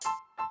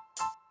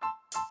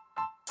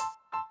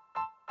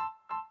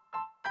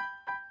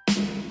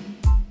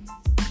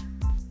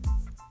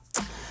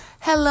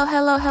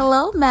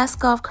Hello,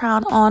 Mask Off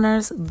Crown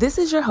Honors. This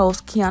is your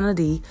host, Kiana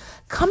D,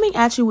 coming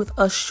at you with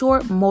a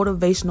short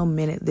motivational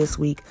minute this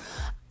week.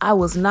 I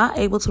was not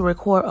able to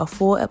record a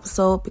full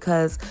episode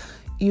because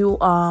you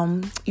all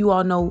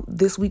know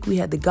this week we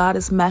had the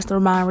Goddess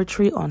Mastermind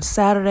Retreat on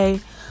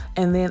Saturday,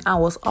 and then I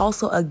was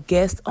also a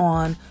guest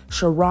on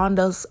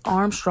Sharonda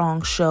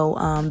Armstrong's show,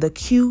 the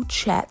Q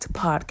Chat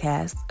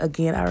podcast.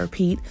 Again, I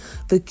repeat,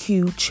 the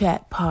Q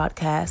Chat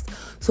podcast.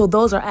 So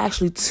those are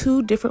actually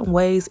two different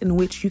ways in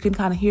which you can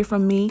kind of hear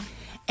from me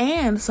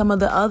and some of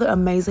the other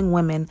amazing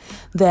women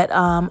that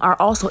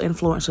are also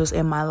influencers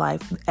in my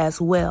life as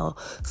well.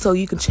 So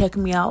you can check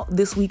me out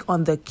this week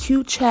on the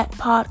Q Chat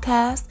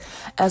podcast,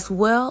 as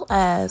well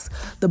as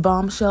the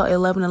Bombshell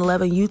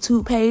 1111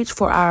 YouTube page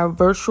for our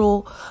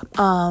virtual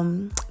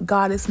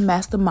Goddess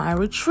Mastermind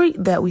Retreat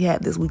that we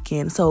had this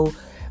weekend. So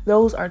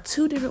those are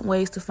two different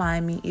ways to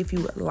find me if you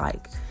would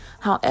like.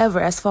 However,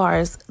 as far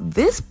as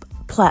this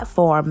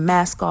platform,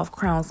 Mask Off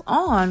Crowns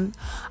On,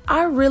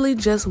 I really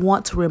just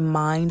want to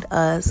remind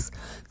us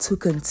to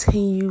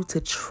continue to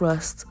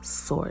trust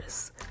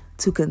Source,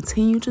 to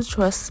continue to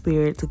trust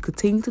Spirit, to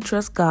continue to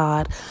trust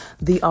God,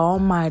 the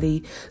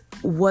Almighty,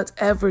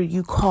 whatever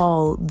you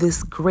call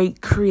this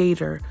great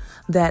creator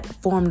that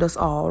formed us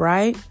all,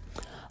 right?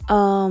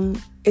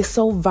 It's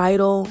so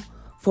vital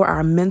for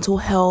our mental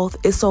health.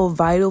 It's so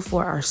vital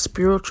for our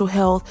spiritual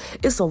health.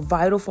 It's so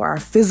vital for our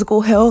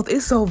physical health.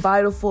 It's so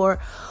vital for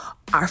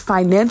our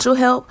financial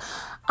health.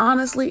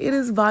 Honestly, it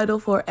is vital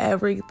for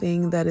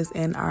everything that is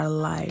in our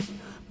life.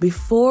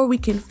 Before we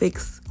can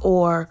fix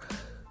or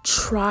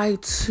try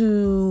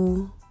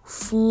to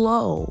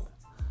flow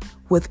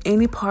with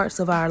any parts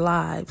of our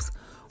lives,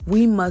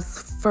 we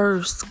must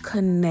first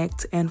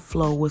connect and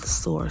flow with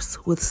Source,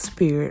 with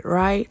Spirit,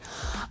 right?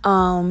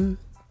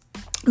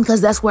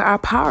 Because that's where our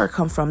power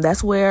comes from.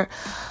 That's where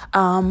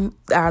our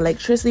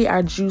electricity,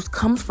 our juice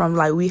comes from.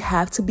 Like, we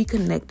have to be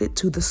connected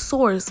to the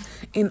Source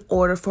in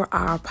order for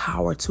our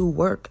power to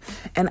work.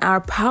 And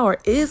our power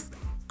is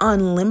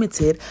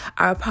unlimited.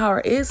 Our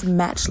power is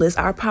matchless.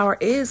 Our power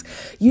is,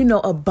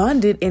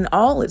 abundant in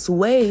all its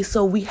ways.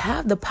 So we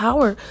have the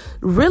power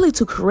really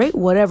to create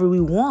whatever we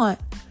want.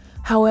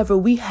 However,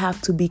 we have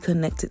to be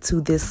connected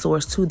to this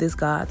Source, to this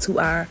God, to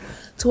our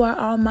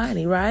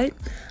Almighty, right?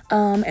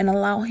 And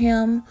allow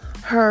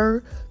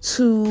her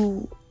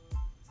to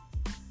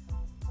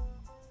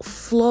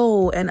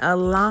flow and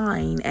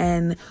align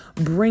and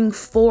bring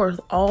forth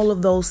all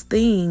of those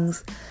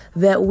things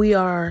that we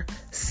are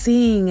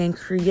seeing and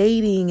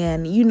creating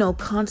and,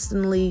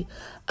 constantly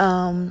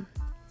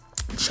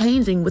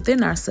changing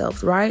within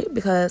ourselves, right?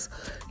 Because,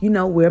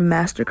 we're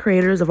master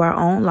creators of our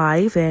own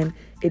life, and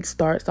it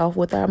starts off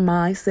with our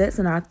mindsets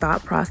and our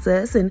thought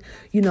process and,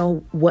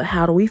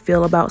 how do we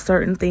feel about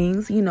certain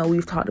things?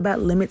 We've talked about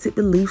limited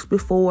beliefs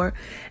before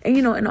and,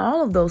 and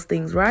all of those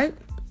things, right?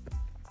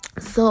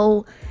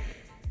 So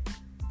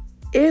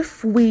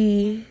if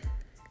we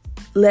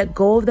let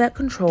go of that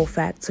control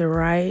factor,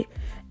 right,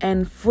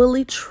 and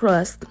fully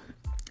trust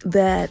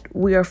that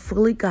we are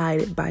fully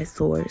guided by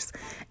Source,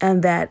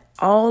 and that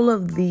all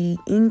of the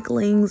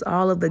inklings,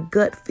 all of the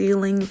gut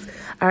feelings,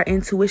 our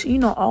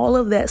intuition, all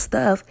of that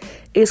stuff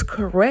is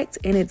correct,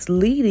 and it's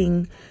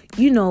leading,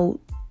 and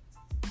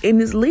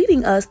it's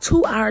leading us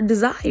to our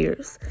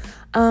desires.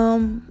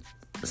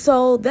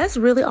 So that's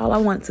really all I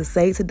want to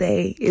say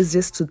today, is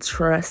just to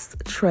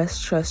trust.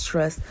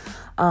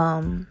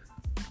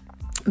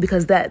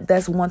 Because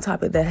that's one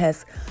topic that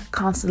has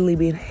constantly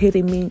been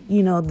hitting me,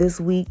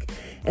 this week.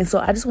 And so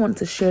I just wanted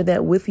to share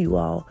that with you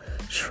all.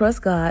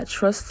 Trust God,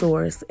 trust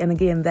Source. And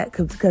again,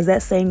 because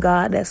that same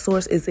God, that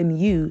Source is in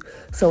you.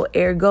 So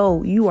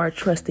ergo, you are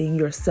trusting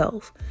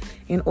yourself.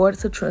 In order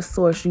to trust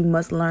Source, you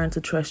must learn to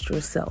trust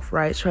yourself,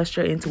 right? Trust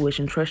your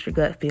intuition, trust your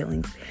gut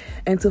feelings,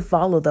 and to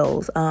follow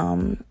those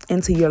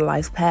into your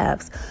life's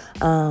paths.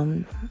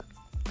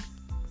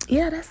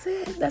 Yeah, that's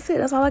it.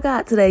 That's all I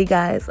got today,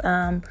 guys.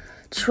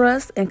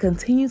 Trust and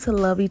continue to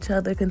love each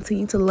other.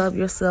 Continue to love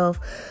yourself.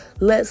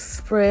 Let's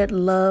spread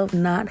love,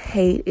 not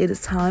hate. It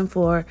is time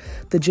for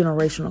the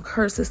generational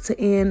curses to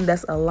end.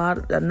 That's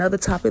another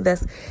topic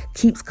that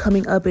keeps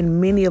coming up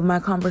in many of my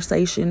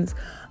conversations.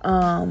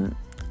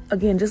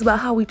 Again, just about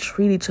how we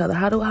treat each other.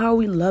 How are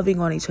we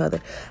loving on each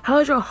other? How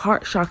has your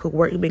heart chakra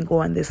work been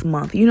going this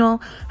month?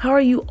 How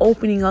are you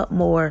opening up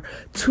more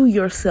to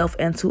yourself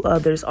and to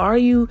others? Are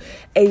you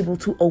able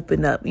to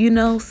open up?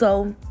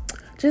 So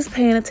just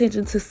paying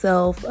attention to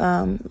self,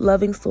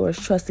 loving Source,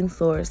 trusting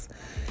Source,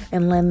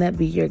 and letting that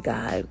be your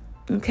guide.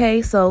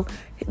 Okay, so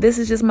this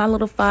is just my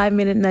little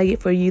 5-minute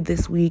nugget for you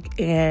this week,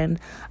 and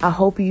I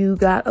hope you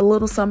got a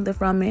little something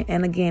from it.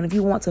 And again, if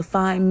you want to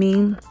find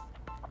me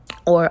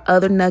or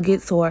other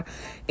nuggets or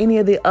any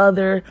of the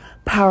other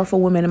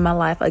powerful women in my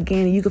life,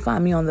 again, you can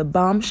find me on the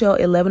Bombshell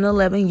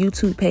 1111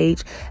 YouTube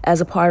page as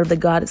a part of the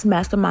Goddess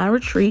Mastermind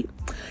Retreat.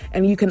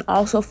 And you can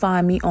also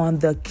find me on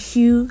the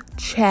Q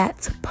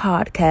Chat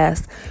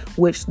podcast,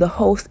 which the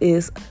host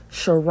is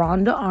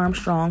Sharonda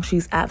Armstrong.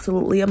 She's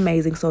absolutely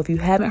amazing. So if you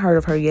haven't heard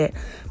of her yet,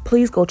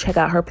 please go check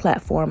out her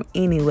platform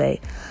anyway.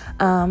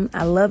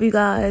 I love you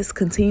guys.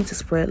 Continue to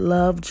spread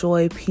love,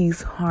 joy,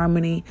 peace,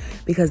 harmony,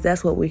 because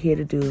that's what we're here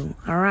to do.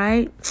 All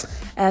right.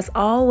 As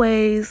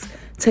always,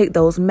 take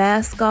those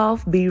masks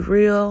off, be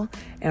real,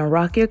 and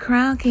rock your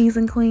crown, kings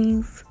and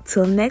queens.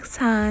 Till next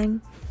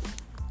time.